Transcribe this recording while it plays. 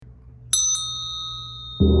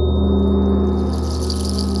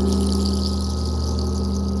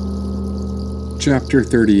Chapter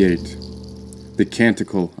 38. The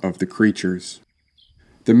Canticle of the Creatures.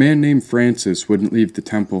 The man named Francis wouldn't leave the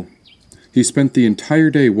temple. He spent the entire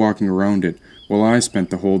day walking around it, while I spent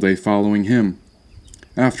the whole day following him.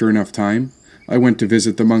 After enough time, I went to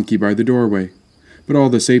visit the monkey by the doorway, but all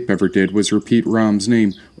this ape ever did was repeat Ram's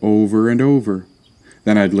name over and over.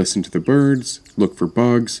 Then I'd listen to the birds, look for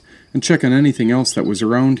bugs, and check on anything else that was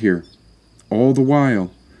around here. All the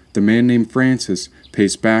while, the man named Francis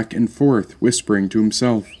paced back and forth, whispering to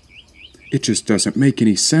himself. "It just doesn't make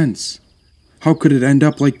any sense. How could it end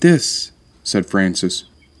up like this?" said Francis.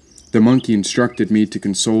 The monkey instructed me to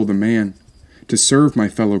console the man, to serve my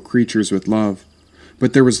fellow creatures with love,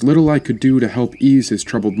 but there was little I could do to help ease his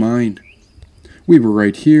troubled mind. We were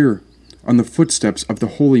right here, on the footsteps of the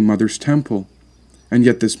Holy Mother's temple, and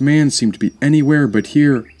yet this man seemed to be anywhere but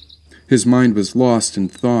here. His mind was lost in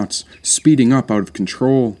thoughts, speeding up out of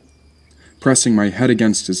control. Pressing my head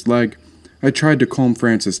against his leg, I tried to calm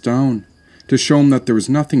Francis down, to show him that there was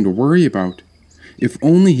nothing to worry about. If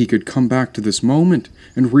only he could come back to this moment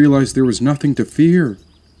and realize there was nothing to fear.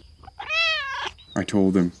 I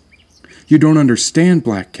told him. "You don't understand,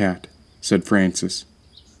 Black Cat," said Francis.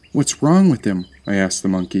 "What's wrong with him?" I asked the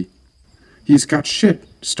monkey. "He's got shit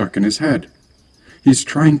stuck in his head. He's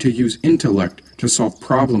trying to use intellect to solve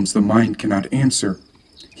problems the mind cannot answer.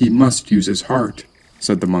 He must use his heart,"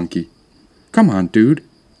 said the monkey. "Come on, dude,"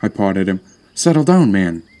 I pawed at him. "Settle down,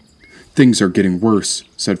 man." "Things are getting worse,"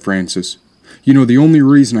 said Francis. "You know, the only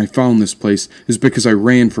reason I found this place is because I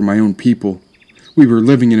ran from my own people. We were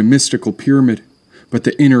living in a mystical pyramid, but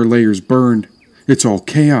the inner layers burned. It's all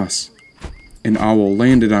chaos." An owl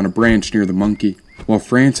landed on a branch near the monkey, while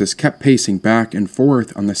Francis kept pacing back and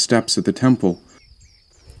forth on the steps of the temple.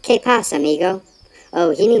 "Que pasa, amigo? Oh,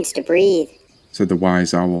 he needs to breathe," said the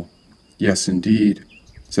wise owl. "Yes, indeed,"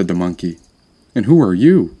 said the monkey. "And who are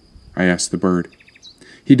you?" I asked the bird.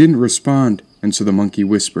 He didn't respond, and so the monkey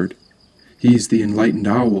whispered, "He's the enlightened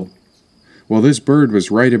owl." Well, this bird was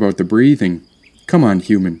right about the breathing. Come on,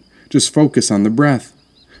 human, just focus on the breath.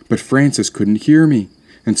 But Francis couldn't hear me,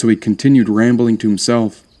 and so he continued rambling to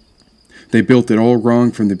himself. "They built it all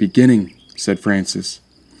wrong from the beginning," said Francis.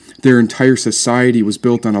 "Their entire society was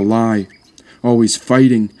built on a lie, always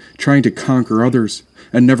fighting, trying to conquer others,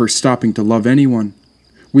 and never stopping to love anyone.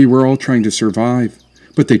 We were all trying to survive,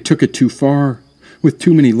 but they took it too far, with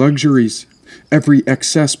too many luxuries. Every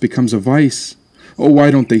excess becomes a vice. Oh,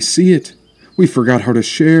 why don't they see it? We forgot how to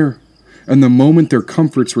share. And the moment their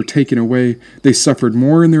comforts were taken away, they suffered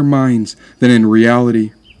more in their minds than in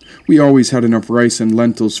reality. We always had enough rice and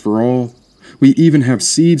lentils for all. We even have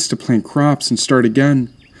seeds to plant crops and start again,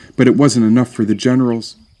 but it wasn't enough for the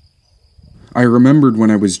generals. I remembered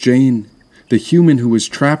when I was Jane, the human who was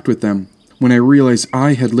trapped with them, when I realized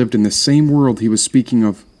I had lived in the same world he was speaking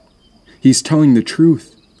of. He's telling the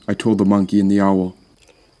truth, I told the monkey and the owl.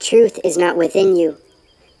 "Truth is not within you.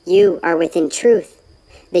 You are within truth,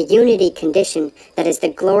 the unity condition that is the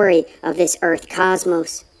glory of this earth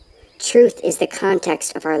cosmos. Truth is the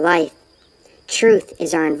context of our life. Truth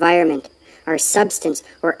is our environment, our substance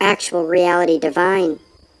or actual reality divine,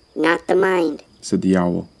 not the mind," said the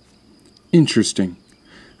owl. "Interesting.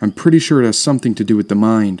 I'm pretty sure it has something to do with the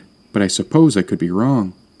mind, but I suppose I could be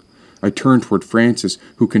wrong." I turned toward Francis,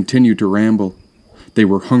 who continued to ramble. They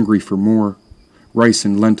were hungry for more. Rice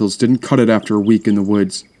and lentils didn't cut it after a week in the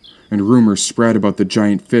woods, and rumors spread about the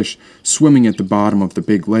giant fish swimming at the bottom of the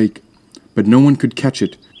big lake, but no one could catch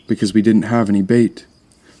it because we didn't have any bait.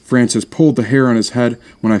 Francis pulled the hair on his head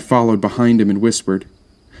when I followed behind him and whispered.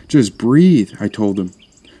 "Just breathe," I told him.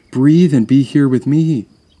 "Breathe and be here with me."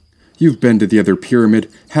 "You've been to the other pyramid,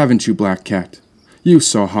 haven't you, Black Cat? You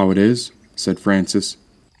saw how it is," said Francis.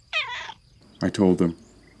 I told him.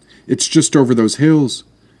 "It's just over those hills,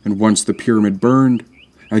 and once the pyramid burned,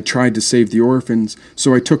 I tried to save the orphans,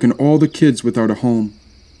 so I took in all the kids without a home.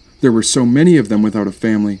 There were so many of them without a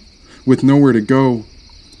family, with nowhere to go,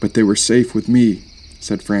 but they were safe with me,"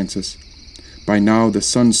 said Francis. By now the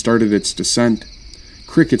sun started its descent.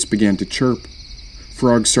 Crickets began to chirp.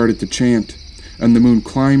 Frogs started to chant, and the moon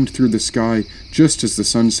climbed through the sky just as the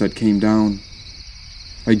sunset came down.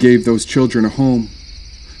 I gave those children a home.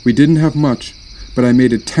 We didn't have much, but I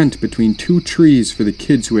made a tent between 2 trees for the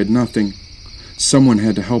kids who had nothing. Someone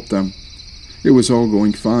had to help them. It was all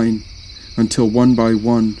going fine, until one by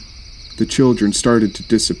one, the children started to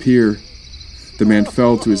disappear. The man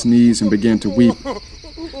fell to his knees and began to weep.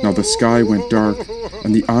 Now the sky went dark,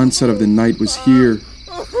 and the onset of the night was here.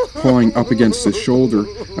 Pawing up against his shoulder,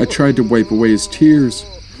 I tried to wipe away his tears,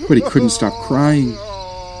 but he couldn't stop crying.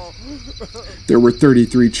 There were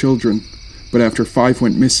 33 children, but after 5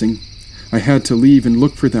 went missing, I had to leave and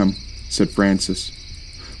look for them, said Francis.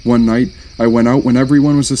 One night, I went out when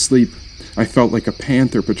everyone was asleep. I felt like a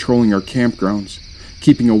panther patrolling our campgrounds,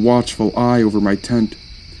 keeping a watchful eye over my tent.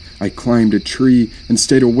 I climbed a tree and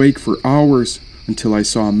stayed awake for hours until I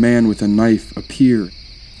saw a man with a knife appear.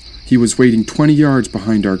 He was waiting 20 yards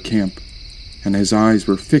behind our camp, and his eyes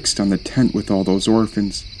were fixed on the tent with all those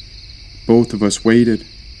orphans. Both of us waited,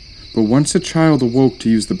 but once a child awoke to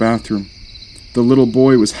use the bathroom. The little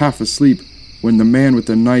boy was half asleep when the man with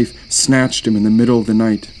the knife snatched him in the middle of the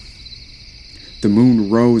night. The moon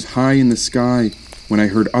rose high in the sky when I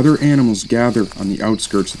heard other animals gather on the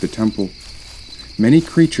outskirts of the temple. Many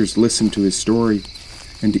creatures listened to his story,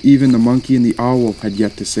 and even the monkey and the owl had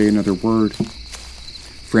yet to say another word.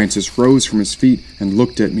 Francis rose from his feet and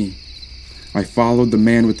looked at me. I followed the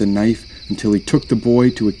man with the knife until he took the boy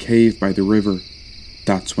to a cave by the river.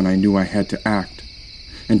 That's when I knew I had to act.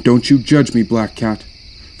 And don't you judge me, Black Cat,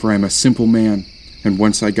 for I am a simple man, and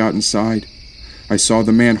once I got inside, I saw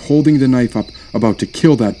the man holding the knife up, about to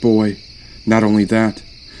kill that boy. Not only that,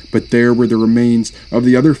 but there were the remains of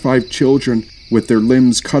the other 5 children with their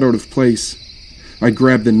limbs cut out of place. I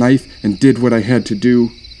grabbed the knife and did what I had to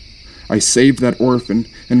do. I saved that orphan,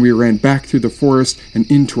 and we ran back through the forest and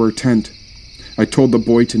into our tent. I told the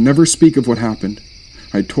boy to never speak of what happened.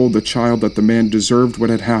 I told the child that the man deserved what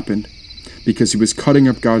had happened, because he was cutting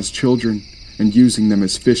up God's children and using them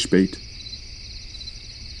as fish bait.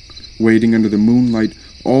 Waiting under the moonlight,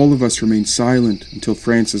 all of us remained silent until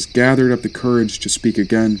Francis gathered up the courage to speak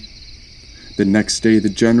again. The next day, the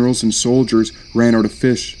generals and soldiers ran out of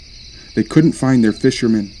fish. They couldn't find their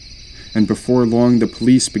fishermen, and before long the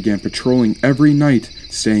police began patrolling every night,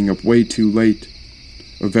 staying up way too late.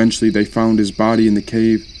 Eventually they found his body in the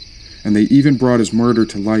cave, and they even brought his murder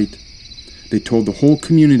to light. They told the whole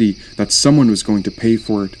community that someone was going to pay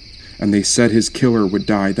for it, and they said his killer would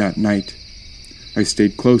die that night. I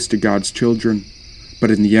stayed close to God's children,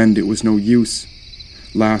 but in the end it was no use.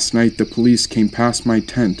 Last night the police came past my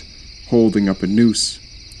tent, holding up a noose,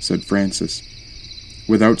 said Francis.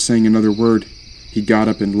 Without saying another word, he got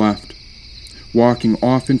up and left. Walking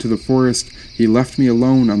off into the forest, he left me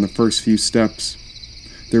alone on the first few steps.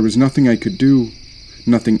 There was nothing I could do,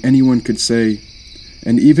 nothing anyone could say,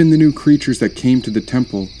 and even the new creatures that came to the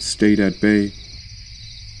temple stayed at bay.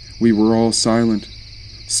 We were all silent,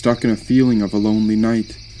 stuck in a feeling of a lonely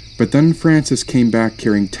night. But then Francis came back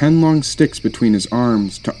carrying 10 long sticks between his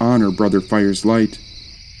arms to honor Brother Fire's light.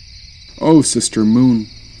 "Oh, Sister Moon,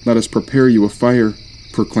 let us prepare you a fire,"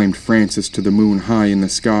 proclaimed Francis to the moon high in the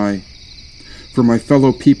sky. "For my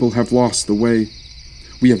fellow people have lost the way.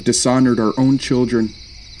 We have dishonored our own children.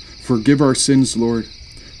 Forgive our sins, Lord.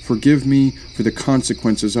 Forgive me for the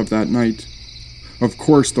consequences of that night. Of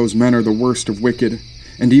course, those men are the worst of wicked,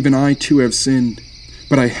 and even I too have sinned.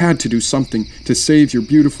 But I had to do something to save your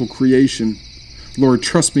beautiful creation. Lord,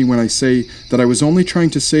 trust me when I say that I was only trying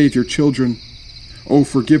to save your children. Oh,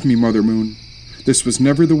 forgive me, Mother Moon. This was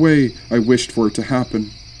never the way I wished for it to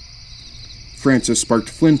happen." Francis sparked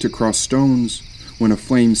flint across stones when a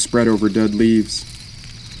flame spread over dead leaves.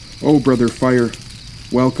 "Oh, Brother Fire,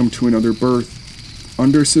 welcome to another birth.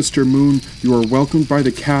 Under Sister Moon, you are welcomed by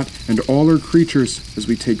the cat and all her creatures as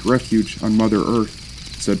we take refuge on Mother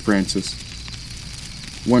Earth," said Francis.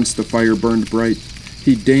 Once the fire burned bright,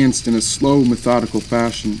 he danced in a slow, methodical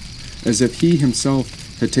fashion, as if he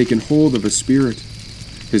himself had taken hold of a spirit.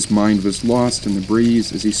 His mind was lost in the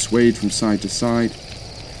breeze as he swayed from side to side.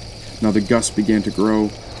 Now the gust began to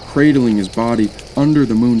grow, cradling his body under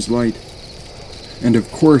the moon's light. And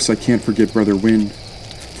of course I can't forget Brother Wind,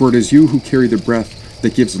 for it is you who carry the breath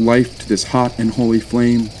that gives life to this hot and holy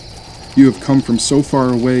flame. You have come from so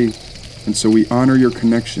far away, and so we honor your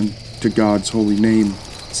connection to God's holy name,"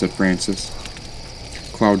 said Francis.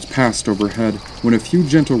 Clouds passed overhead when a few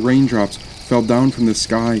gentle raindrops fell down from the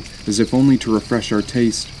sky as if only to refresh our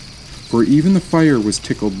taste, for even the fire was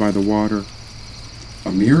tickled by the water.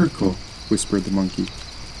 "A miracle," whispered the monkey.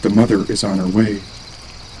 "The mother is on her way."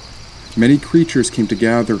 Many creatures came to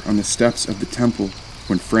gather on the steps of the temple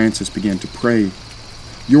when Francis began to pray.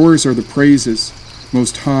 "Yours are the praises,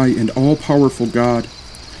 most high and all-powerful God.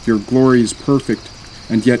 Your glory is perfect,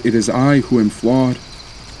 and yet it is I who am flawed.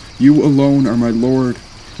 You alone are my Lord,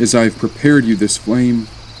 as I have prepared you this flame.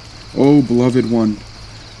 O beloved one,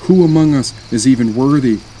 who among us is even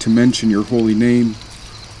worthy to mention your holy name?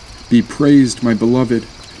 Be praised, my beloved,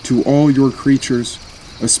 to all your creatures,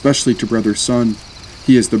 especially to Brother Sun.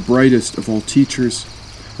 He is the brightest of all teachers.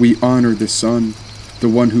 We honor the sun, the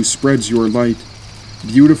one who spreads your light.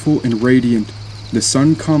 Beautiful and radiant, the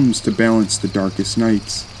sun comes to balance the darkest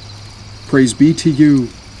nights." Praise be to you,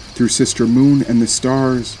 through Sister Moon and the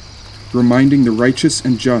stars, reminding the righteous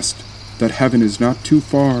and just that heaven is not too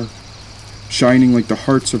far. Shining like the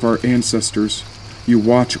hearts of our ancestors, you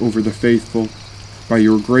watch over the faithful. By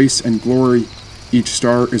your grace and glory, each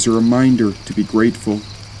star is a reminder to be grateful.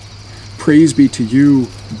 Praise be to you,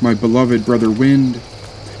 my beloved brother wind.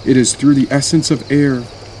 It is through the essence of air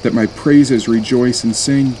that my praises rejoice and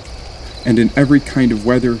sing, and in every kind of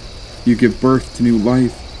weather you give birth to new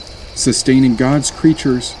life. Sustaining God's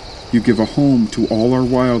creatures, you give a home to all our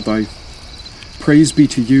wildlife. Praise be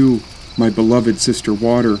to you, my beloved sister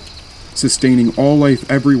water, sustaining all life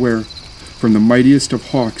everywhere, from the mightiest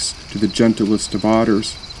of hawks to the gentlest of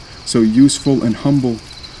otters. So useful and humble,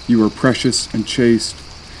 you are precious and chaste,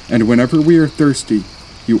 and whenever we are thirsty,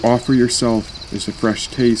 you offer yourself as a fresh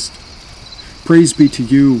taste. Praise be to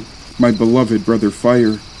you, my beloved brother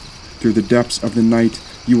fire. Through the depths of the night,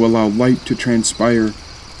 you allow light to transpire.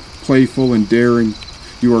 Playful and daring,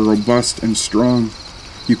 you are robust and strong.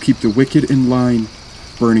 You keep the wicked in line,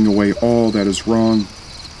 burning away all that is wrong.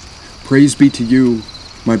 Praise be to you,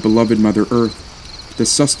 my beloved Mother Earth, the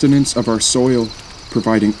sustenance of our soil,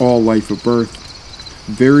 providing all life of birth.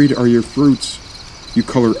 Varied are your fruits, you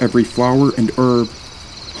color every flower and herb.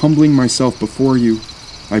 Humbling myself before you,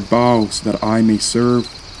 I bow so that I may serve.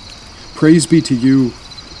 Praise be to you,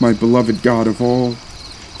 my beloved God of all,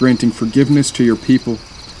 granting forgiveness to your people.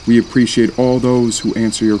 We appreciate all those who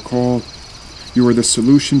answer your call. You are the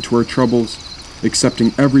solution to our troubles,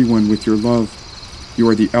 accepting everyone with your love. You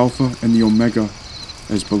are the Alpha and the Omega,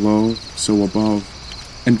 as below, so above.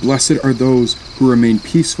 And blessed are those who remain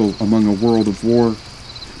peaceful among a world of war.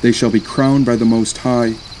 They shall be crowned by the Most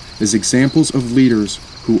High as examples of leaders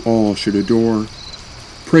who all should adore.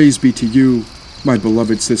 Praise be to you, my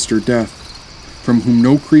beloved sister Death, from whom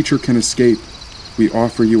no creature can escape. We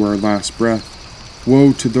offer you our last breath.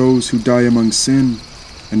 Woe to those who die among sin,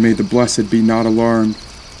 and may the blessed be not alarmed.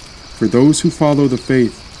 For those who follow the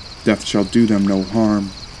faith, death shall do them no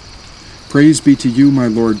harm. Praise be to you, my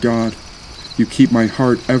Lord God. You keep my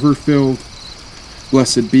heart ever filled.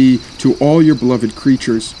 Blessed be to all your beloved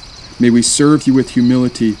creatures. May we serve you with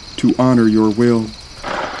humility to honor your will.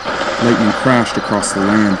 Lightning crashed across the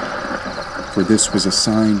land, for this was a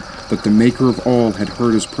sign that the Maker of all had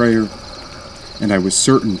heard his prayer, and I was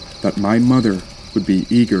certain that my mother would be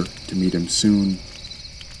eager to meet him soon.